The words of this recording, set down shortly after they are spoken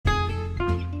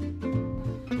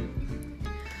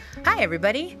Hi,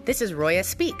 everybody. This is Roya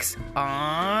Speaks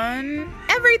on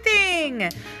everything.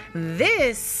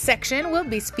 This section will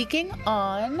be speaking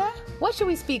on... What should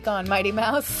we speak on, Mighty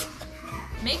Mouse?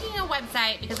 Making a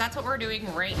website, because that's what we're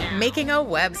doing right now. Making a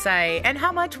website and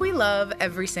how much we love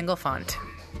every single font.